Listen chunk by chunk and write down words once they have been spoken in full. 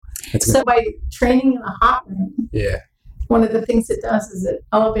So by training in a hot room, one of the things it does is it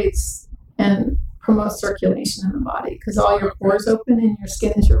elevates and promotes circulation in the body because all your pores open and your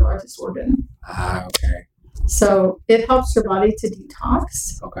skin is your largest organ. Okay. So it helps your body to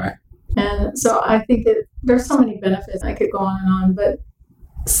detox. Okay. And so I think there's so many benefits. I could go on and on, but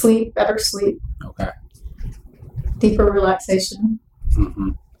sleep, better sleep. Okay. Deeper relaxation. Mm-hmm.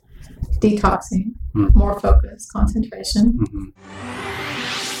 Detoxing. Mm-hmm. More focus, concentration.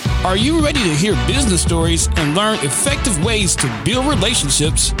 Mm-hmm. Are you ready to hear business stories and learn effective ways to build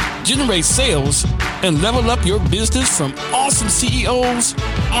relationships, generate sales, and level up your business from awesome CEOs,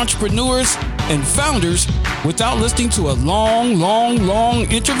 entrepreneurs, and founders without listening to a long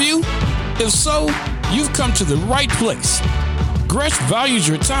interview? If so, you've come to the right place. Gresh values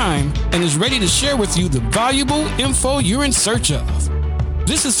your time and is ready to share with you the valuable info you're in search of.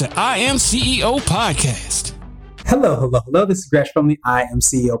 This is the I Am CEO podcast. Hello. This is Gresh from the I Am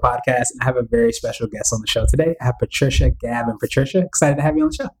CEO podcast, and I have a very special guest on the show today. I have Patricia, Gab, and Patricia. Excited to have you on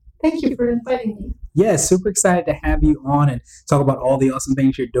the show. Thank you for inviting me. Yeah, super excited to have you on and talk about all the awesome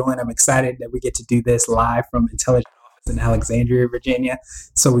things you're doing. I'm excited that we get to do this live from Intelligent Office in Alexandria, Virginia,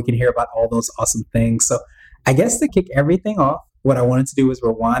 so we can hear about all those awesome things. So I guess to kick everything off, what I wanted to do was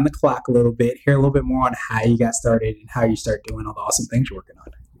rewind the clock a little bit, hear a little bit more on how you got started and how you start doing all the awesome things you're working on.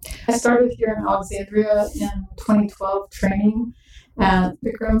 I started here in Alexandria in 2012 training at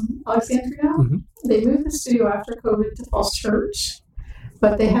Bikram, Alexandria. Mm-hmm. They moved the studio after COVID to Falls Church,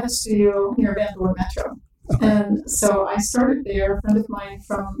 but they had a studio near Vandoor Metro. Okay. And so I started there. A friend of mine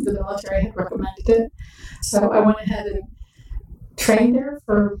from the military had recommended it. So I went ahead and trained there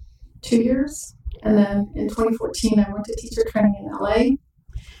for 2 years. And then in 2014, I went to teacher training in LA.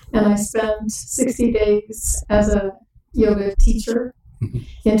 And I spent 60 days as a yoga teacher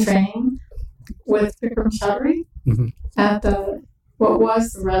in training with Bikram Chaudhry at what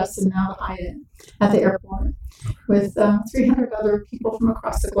was the Radisson, now the Hyatt, at the airport with 300 other people from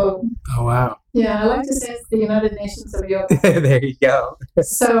across the globe. Oh, wow. Yeah, I like to say it's the United Nations of yoga. There you go.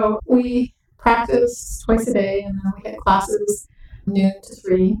 So we practiced twice a day, and then we had classes noon to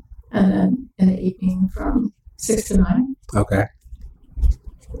 3, and then in the evening from 6 to 9. Okay.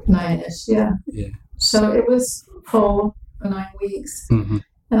 9-ish, yeah. So it was full for 9 weeks and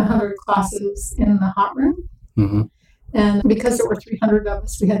 100 classes in the hot room. Mm-hmm. And because there were 300 of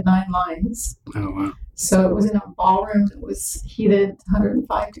us, we had 9 lines. Oh, wow. So it was in a ballroom that was heated to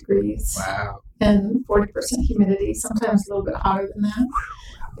 105 degrees. Wow. And 40% humidity, sometimes a little bit hotter than that.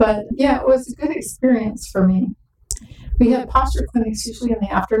 But yeah, it was a good experience for me. We had posture clinics usually in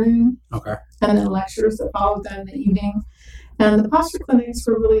the afternoon. Okay. And then lectures that followed that in the evening. And the posture clinics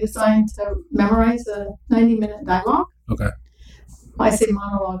were really designed to memorize a 90-minute dialogue. Okay. I say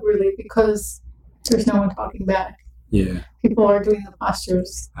monologue, really, because there's no one talking back. Yeah. People are doing the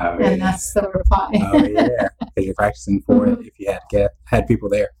postures, and that's the reply. Oh, yeah. Because you're practicing for it if you had people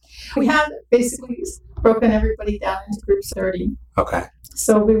there. We had basically broken everybody down into groups of 30. Okay.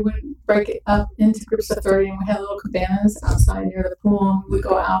 So we would break it up into groups of 30, and we had little cabanas outside near the pool, and we would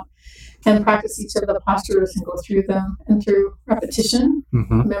go out and practice each of the postures and go through them, and through repetition,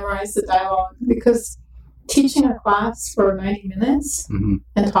 memorize the dialogue. Because teaching a class for 90 minutes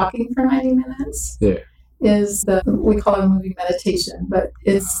and talking for 90 minutes is we call it a moving meditation, but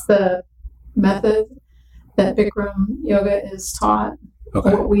it's the method that Bikram yoga is taught,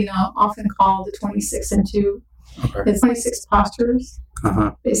 what we now often call the 26 and 2. It's 26 postures,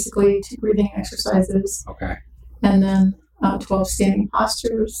 basically 2 breathing exercises, and then 12 standing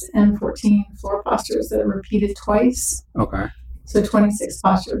postures and 14 floor postures that are repeated twice. So 26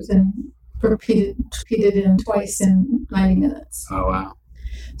 postures and repeated in twice in 90 minutes. Oh, wow.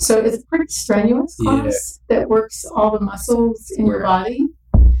 So it's a pretty strenuous class that works all the muscles in your body.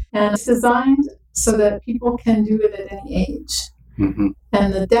 And it's designed so that people can do it at any age.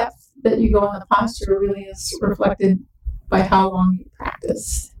 And the depth that you go in the posture really is reflected by how long you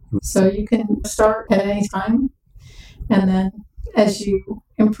practice. So you can start at any time. And then as you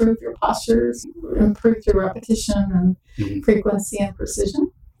improve your postures, improve your repetition and frequency and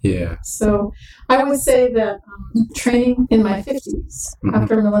precision. Yeah. So I would say that training in my 50s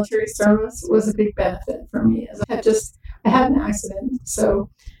after military service was a big benefit for me. As I had an accident, so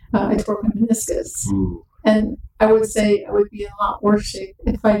I tore my meniscus. Ooh. And I would say I would be in a lot worse shape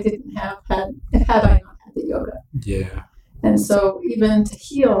if I had I not had the yoga. Yeah. And so even to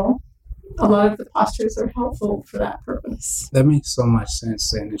heal a lot of the postures are helpful for that purpose. That makes so much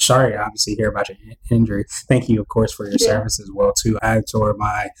sense. And sorry to obviously hear about your injury. Thank you, of course, for your service as well, too. I tore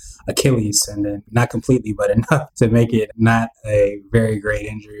my Achilles tendon, not completely, but enough to make it not a very great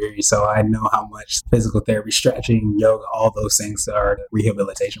injury. So I know how much physical therapy, stretching, yoga, all those things are the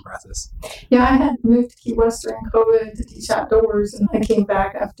rehabilitation process. Yeah, I had moved to Key West during COVID to teach outdoors, and I came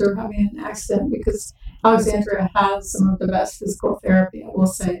back after having an accident because Alexandria has some of the best physical therapy, I will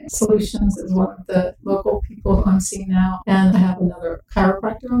say. Solutions is one of the local people who I'm seeing now, and I have another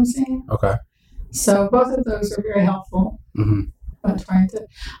chiropractor I'm seeing. Okay. So both of those are very helpful. Mm-hmm. I'm trying to.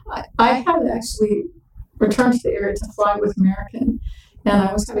 I had actually returned to the area to fly with American, and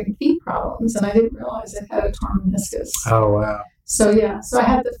I was having feet problems, and I didn't realize I had a torn meniscus. Oh, wow. So I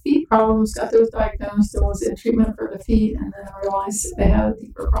had the feet problems, got those diagnosed, and was in treatment for the feet, and then I realized I had a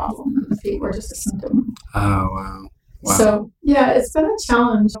deeper problem, and the feet were just a symptom. Oh, wow. Wow. So, it's been a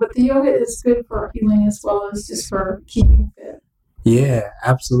challenge, but the yoga is good for healing as well as just for keeping fit. Yeah,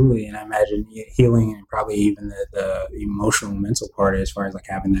 absolutely. And I imagine healing and probably even the emotional, mental part as far as like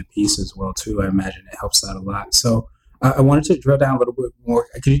having that peace as well, too. I imagine it helps out a lot. So I wanted to drill down a little bit more.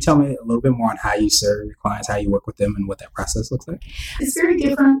 Could you tell me a little bit more on how you serve your clients, how you work with them, and what that process looks like? It's very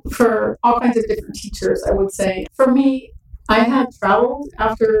different for all kinds of different teachers, I would say. For me, I had traveled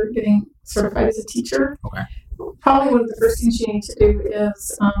after getting certified as a teacher. Okay. Probably one of the first things you need to do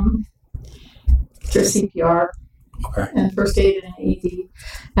is your CPR. Okay. And first aid and AED.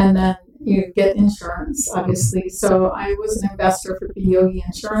 And then you get insurance, obviously. So I was an investor for the Yogi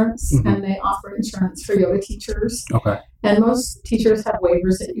Insurance, and they offer insurance for yoga teachers. Okay. And most teachers have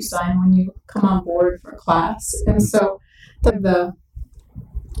waivers that you sign when you come on board for a class. And so the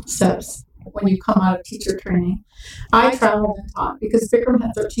steps when you come out of teacher training, I traveled and taught because Bikram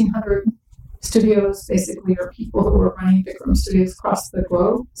had 1,300 studios, basically, or people who were running Bikram studios across the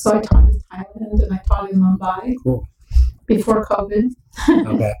globe. So I taught in Thailand and I taught in Mumbai. Cool. Before COVID.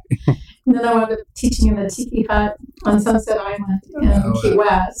 Okay. And then I wound up teaching in the Tiki Hut on Sunset Island in Key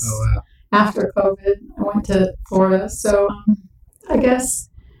West. Oh, wow. After COVID, I went to Florida. So I guess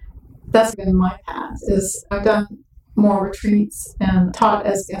that's been my path. Is I've done more retreats and taught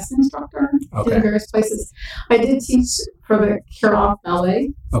as guest instructor in various places. I did teach for the Kirov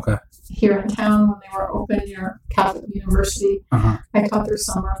Ballet. Okay. Here in town when they were open near Catholic University. I taught their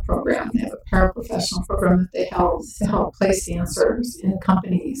summer program. They have a paraprofessional program that they held to help place dancers in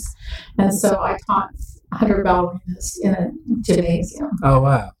companies. And so I taught 100 ballerinas in a gymnasium. Oh,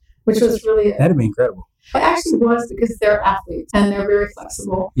 wow. Which was really... That'd be incredible. It actually was because they're athletes and they're very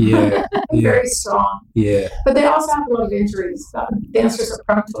flexible. Yeah. Very strong. Yeah. But they also have a lot of injuries. Dancers are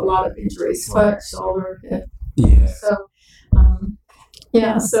prone to a lot of injuries. Foot, shoulder, hip. Yeah.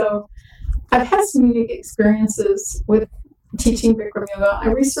 So I've had some unique experiences with teaching Bikram yoga. I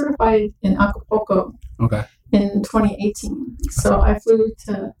recertified in Acapulco in 2018. So I flew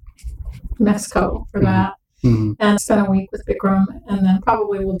to Mexico for that and spent a week with Bikram, and then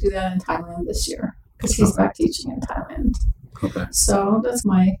probably we'll do that in Thailand this year because he's back teaching in Thailand. Okay. So that's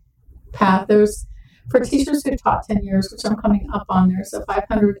my path. There's, for teachers who've taught 10 years, which I'm coming up on, there's a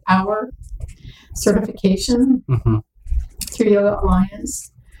 500-hour certification through Yoga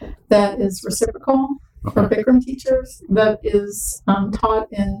Alliance that is reciprocal for Bikram teachers that is taught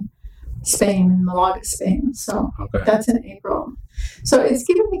in Spain, in Malaga, Spain. So that's in April. So it's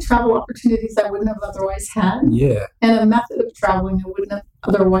given me travel opportunities I wouldn't have otherwise had. Yeah. And a method of traveling I wouldn't have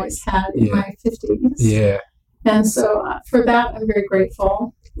otherwise had in my 50s. Yeah. And so for that, I'm very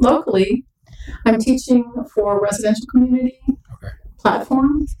grateful. Locally, I'm teaching for residential community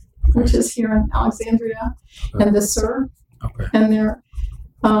platform, which is here in Alexandria and the Sur. And they're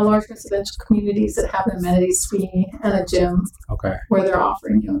large residential communities that have an amenity suite and a gym where they're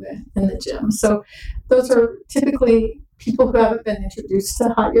offering yoga in the gym. So those are typically people who haven't been introduced to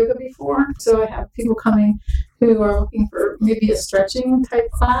hot yoga before. So I have people coming who are looking for maybe a stretching type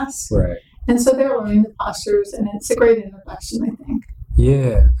class. Right. And so they're learning the postures, and it's a great introduction, I think.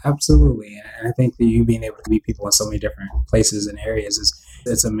 Yeah, absolutely. And I think that you being able to meet people in so many different places and areas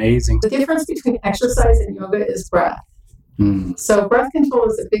it's amazing. The difference between exercise and yoga is breath. So breath control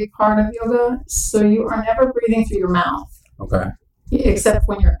is a big part of yoga. So you are never breathing through your mouth. Except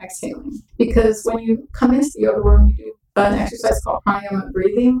when you're exhaling. Because when you come into the yoga room, you do an exercise called pranayama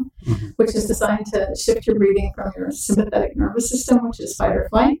breathing, which is designed to shift your breathing from your sympathetic nervous system, which is fight or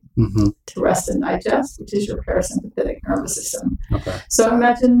flight, to rest and digest, which is your parasympathetic nervous system. So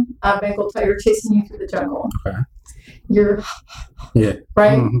imagine a Bengal tiger chasing you through the jungle. You're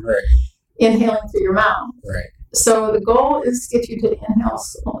right? Inhaling through your mouth. So the goal is to get you to inhale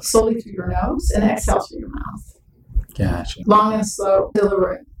slowly through your nose and exhale through your mouth. Gotcha. Long and slow,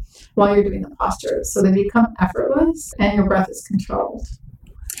 deliberate. while you're doing the postures. So they become effortless and your breath is controlled.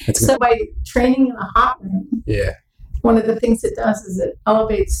 So by training in a hot room, one of the things it does is it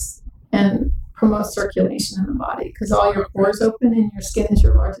elevates and promotes circulation in the body because all your pores open and your skin is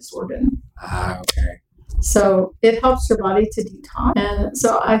your largest organ. Okay. So it helps your body to detox. And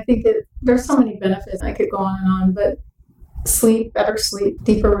so I think there's so many benefits. I could go on and on, but sleep, better sleep,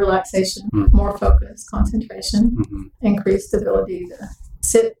 deeper relaxation, more focus, concentration, increased ability to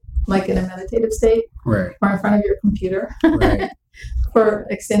sit like in a meditative state or in front of your computer for an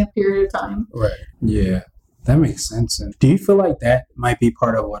extended period of time. Right. Yeah. That makes sense. And do you feel like that might be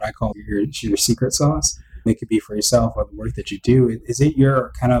part of what I call your secret sauce? It could be for yourself or the work that you do. Is it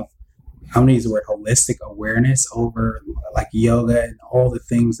your kind of, I'm going to use the word holistic awareness over like yoga and all the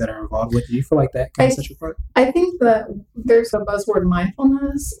things that are involved with it? Do you feel like that kind of sets you apart? I think that there's a buzzword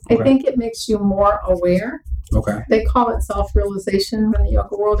mindfulness. I think it makes you more aware. Okay. They call it self-realization in the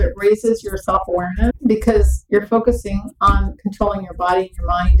yoga world. It raises your self-awareness because you're focusing on controlling your body and your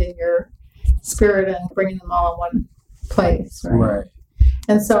mind and your spirit and bringing them all in one place. Right.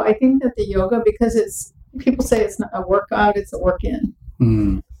 And so I think that the yoga, because people say it's not a workout, it's a work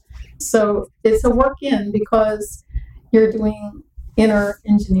in. So it's a work in because you're doing inner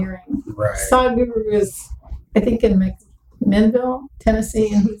engineering. Sadhguru is, I think, in McMinnville,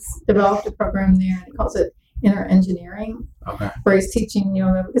 Tennessee, and he's developed a program there, and he calls it inner engineering, where he's teaching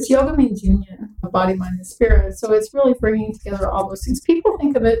yoga. Because yoga means union of body, mind, and spirit. So it's really bringing together all those things. People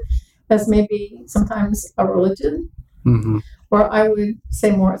think of it as maybe sometimes a religion, or I would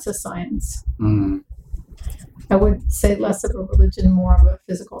say more it's a science. I would say less of a religion, more of a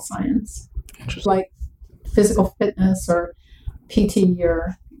physical science, like physical fitness or PT,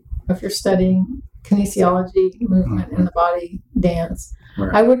 or if you're studying kinesiology, movement in the body, dance.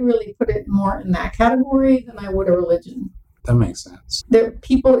 I would really put it more in that category than I would a religion. That makes sense. There are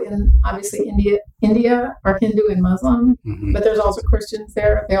people in, obviously, India are Hindu and Muslim, but there's also Christians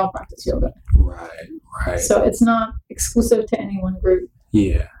there. They all practice yoga. Right. So it's not exclusive to any one group.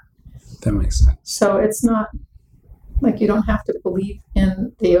 Yeah, that makes sense. So it's not like you don't have to believe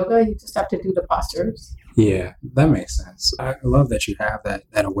in the yoga. You just have to do the postures. Yeah, that makes sense. I love that you have that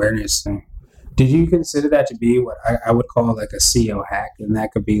awareness thing. Did you consider that to be what I would call like a CEO hack? And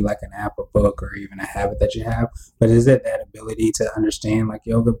that could be like an app, a book, or even a habit that you have. But is it that ability to understand like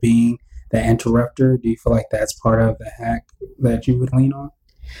yoga being the interrupter? Do you feel like that's part of the hack that you would lean on?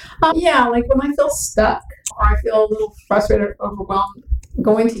 Yeah, like when I feel stuck or I feel a little frustrated or overwhelmed,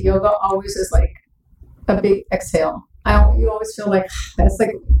 going to yoga always is like a big exhale. You always feel like, it's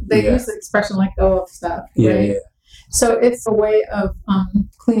like they use the expression like go of stuff. Right? So it's a way of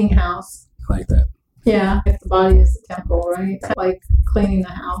cleaning house. I like that. Yeah, if the body is the temple, right? It's like cleaning the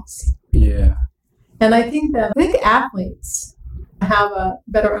house. Yeah. And I think athletes have a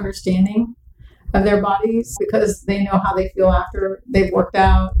better understanding of their bodies because they know how they feel after they've worked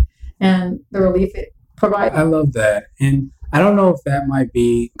out and the relief it provides. I love that. And I don't know if that might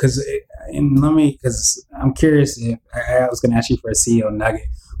be because I'm curious if I was going to ask you for a CEO nugget,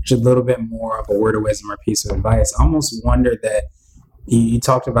 which is a little bit more of a word of wisdom or piece of advice. I almost wonder that you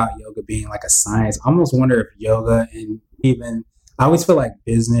talked about yoga being like a science. I almost wonder if yoga and even, I always feel like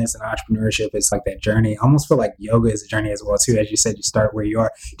business and entrepreneurship is like that journey. I almost feel like yoga is a journey as well too. As you said, you start where you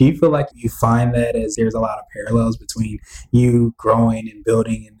are. Do you feel like you find that as there's a lot of parallels between you growing and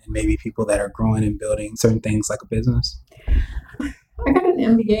building and maybe people that are growing and building certain things like a business? I got an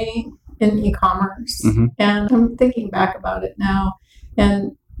MBA in e-commerce and I'm thinking back about it now.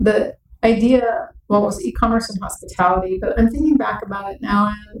 And the idea, was e-commerce and hospitality, but I'm thinking back about it now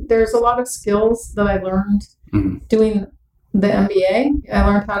and there's a lot of skills that I learned doing the MBA. I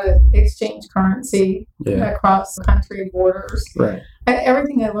learned how to exchange currency across country borders.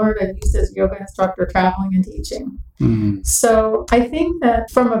 Everything I learned I've used as a yoga instructor, traveling and teaching. So I think that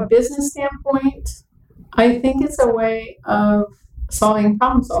from a business standpoint, I think it's a way of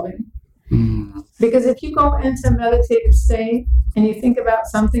problem solving. Because if you go into a meditative state and you think about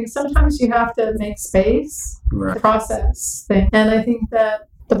something, sometimes you have to make space to process things. And I think that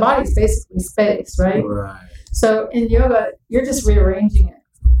the body's basically space, right? So in yoga, you're just rearranging it,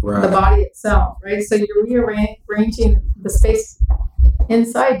 the body itself, right? So you're rearranging the space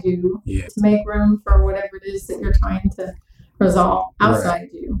inside you to make room for whatever it is that you're trying to resolve outside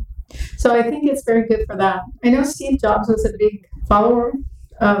you. So I think it's very good for that. I know Steve Jobs was a big follower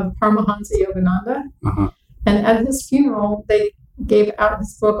of Paramahansa Yogananda. And at his funeral, they gave out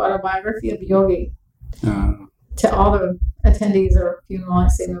his book, Autobiography of a Yogi, to all the attendees or funeral, I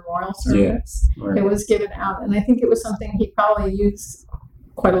say memorial service. It was given out. And I think it was something he probably used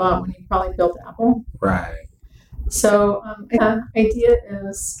quite a lot when he probably built Apple. So the idea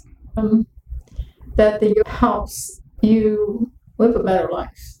is that the yoga helps you live a better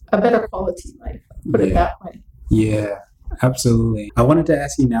life, a better quality life, put it that way. Yeah, absolutely. I wanted to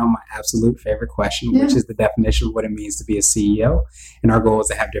ask you now my absolute favorite question, which is the definition of what it means to be a CEO. And our goal is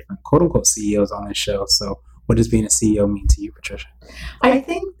to have different quote unquote CEOs on this show. So what does being a CEO mean to you, Patricia? I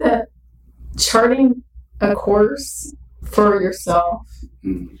think that charting a course for yourself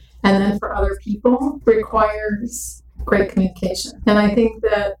and then for other people requires great communication. And I think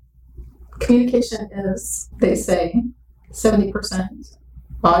that communication is, they say, 70%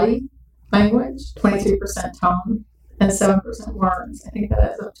 body language, 23% tone, and 7% words. I think that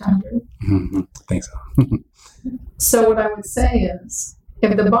adds up to 100. I think so. So what I would say is,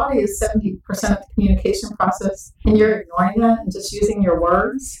 if the body is 70% of the communication process and you're ignoring that and just using your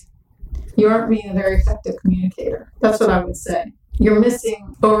words, you aren't being a very effective communicator. That's what I would say. You're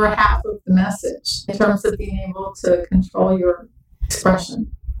missing over half of the message in terms of being able to control your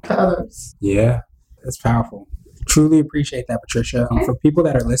expression to others. Yeah, that's powerful. Truly appreciate that, Patricia. For people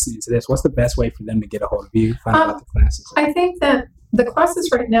that are listening to this, what's the best way for them to get a hold of you, find out about the classes? I think that the classes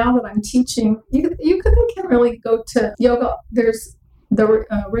right now that I'm teaching, they can really go to yoga. There's the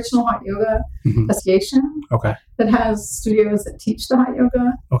Original Hot Yoga Association that has studios that teach the hot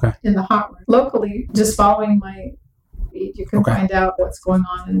yoga in the hot room. Locally, just following my feed, you can find out what's going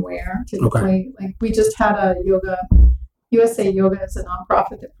on and where. Typically, like we just had a USA Yoga is a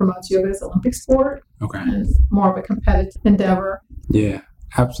nonprofit that promotes yoga as an Olympic sport. And more of a competitive endeavor. Yeah,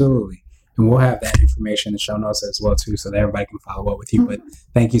 absolutely. And we'll have that information in the show notes as well, too, so that everybody can follow up with you. But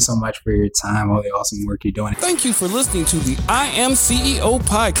thank you so much for your time, all the awesome work you're doing. Thank you for listening to the I Am CEO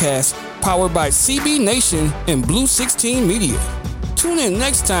podcast, powered by CB Nation and Blue 16 Media. Tune in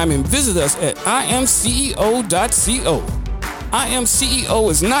next time and visit us at IAM2019.co. I Am CEO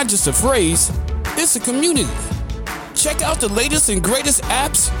is not just a phrase, it's a community. Check out the latest and greatest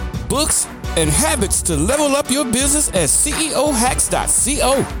apps, books, and habits to level up your business at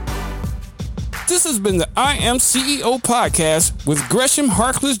ceohacks.co. This has been the I Am CEO podcast with Gresham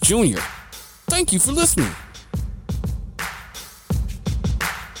Harkless Jr. Thank you for listening.